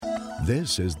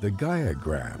This is the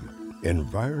Gaiagram,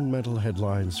 environmental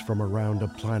headlines from around a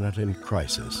planet in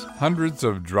crisis. Hundreds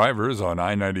of drivers on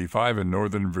I-95 in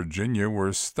Northern Virginia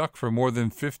were stuck for more than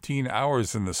 15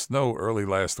 hours in the snow early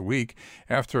last week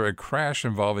after a crash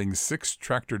involving 6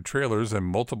 tractor-trailers and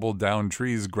multiple downed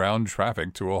trees ground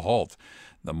traffic to a halt.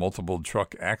 The multiple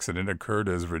truck accident occurred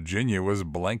as Virginia was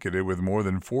blanketed with more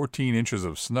than 14 inches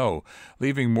of snow,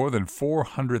 leaving more than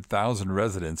 400,000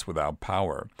 residents without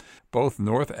power. Both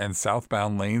north and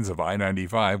southbound lanes of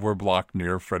I-95 were blocked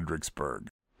near Fredericksburg.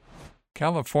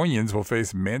 Californians will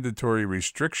face mandatory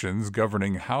restrictions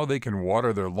governing how they can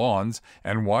water their lawns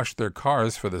and wash their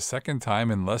cars for the second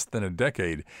time in less than a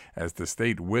decade as the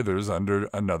state withers under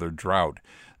another drought.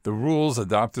 The rules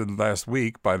adopted last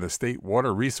week by the State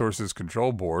Water Resources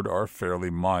Control Board are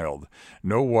fairly mild.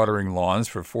 No watering lawns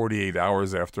for 48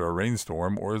 hours after a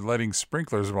rainstorm or letting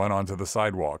sprinklers run onto the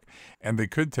sidewalk, and they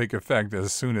could take effect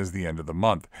as soon as the end of the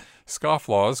month.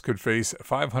 Scofflaws could face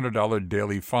 $500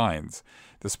 daily fines.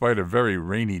 Despite a very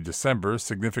rainy December,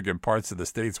 significant parts of the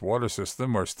state's water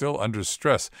system are still under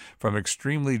stress from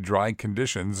extremely dry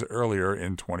conditions earlier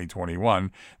in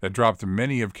 2021 that dropped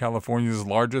many of California's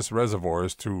largest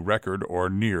reservoirs to record or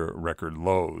near record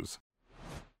lows.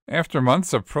 After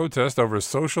months of protest over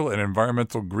social and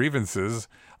environmental grievances,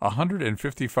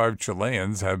 155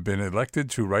 Chileans have been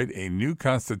elected to write a new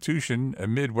constitution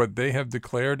amid what they have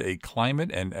declared a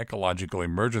climate and ecological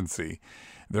emergency.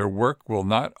 Their work will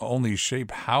not only shape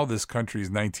how this country's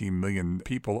 19 million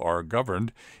people are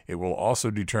governed, it will also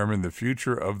determine the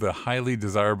future of the highly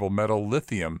desirable metal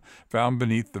lithium found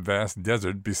beneath the vast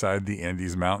desert beside the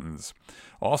Andes Mountains.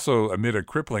 Also, amid a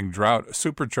crippling drought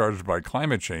supercharged by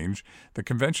climate change, the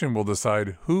convention will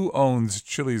decide who owns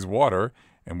Chile's water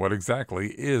and what exactly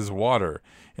is water.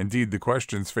 Indeed, the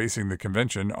questions facing the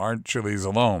convention aren't Chile's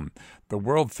alone. The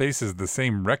world faces the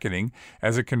same reckoning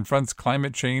as it confronts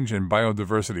climate change and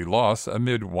biodiversity loss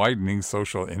amid widening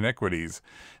social inequities.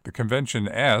 The convention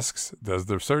asks, does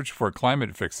the search for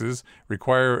climate fixes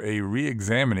require a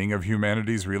re-examining of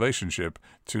humanity's relationship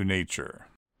to nature?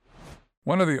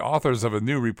 One of the authors of a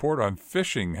new report on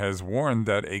fishing has warned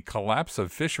that a collapse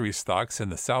of fishery stocks in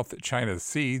the South China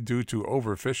Sea due to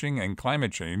overfishing and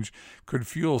climate change could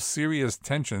fuel serious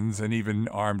tensions and even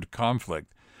armed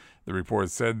conflict. The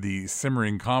report said the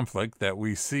simmering conflict that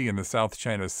we see in the South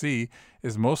China Sea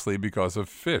is mostly because of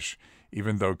fish,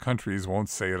 even though countries won't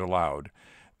say it aloud.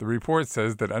 The report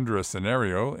says that under a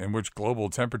scenario in which global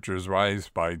temperatures rise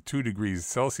by 2 degrees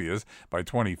Celsius by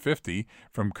 2050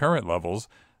 from current levels,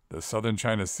 the southern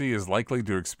China Sea is likely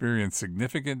to experience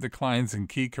significant declines in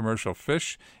key commercial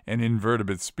fish and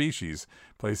invertebrate species,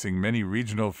 placing many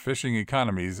regional fishing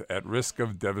economies at risk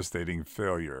of devastating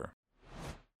failure.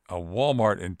 A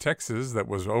Walmart in Texas that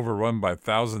was overrun by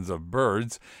thousands of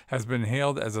birds has been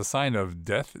hailed as a sign of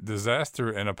death, disaster,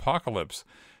 and apocalypse.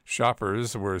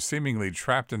 Shoppers were seemingly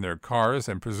trapped in their cars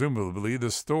and presumably the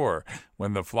store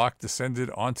when the flock descended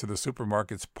onto the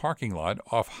supermarket's parking lot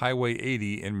off Highway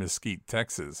 80 in Mesquite,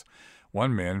 Texas.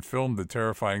 One man filmed the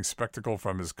terrifying spectacle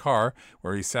from his car,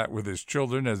 where he sat with his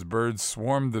children as birds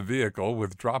swarmed the vehicle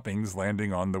with droppings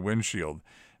landing on the windshield.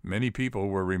 Many people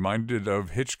were reminded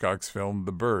of Hitchcock's film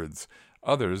The Birds.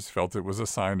 Others felt it was a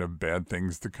sign of bad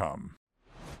things to come.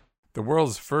 The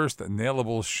world's first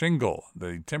nailable shingle,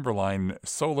 the Timberline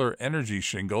Solar Energy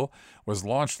Shingle, was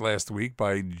launched last week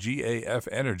by GAF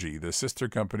Energy, the sister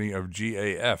company of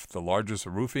GAF, the largest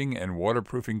roofing and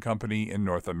waterproofing company in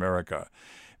North America.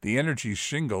 The energy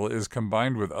shingle is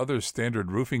combined with other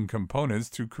standard roofing components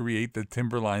to create the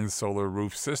Timberline solar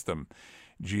roof system.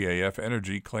 GAF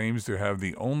Energy claims to have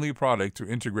the only product to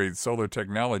integrate solar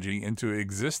technology into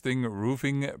existing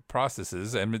roofing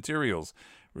processes and materials,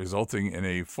 resulting in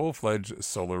a full-fledged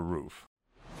solar roof.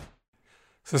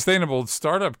 Sustainable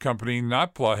startup company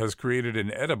Notpla has created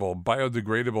an edible,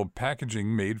 biodegradable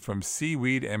packaging made from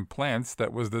seaweed and plants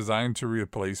that was designed to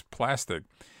replace plastic.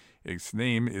 Its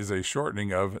name is a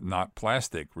shortening of Not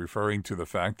Plastic, referring to the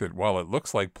fact that while it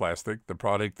looks like plastic, the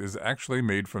product is actually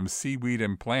made from seaweed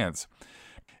and plants.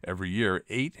 Every year,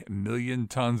 8 million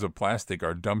tons of plastic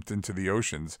are dumped into the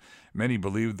oceans. Many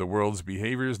believe the world's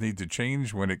behaviors need to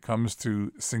change when it comes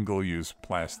to single-use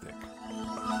plastic.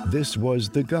 This was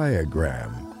the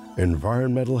Gaiagram,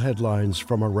 environmental headlines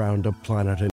from around a planet in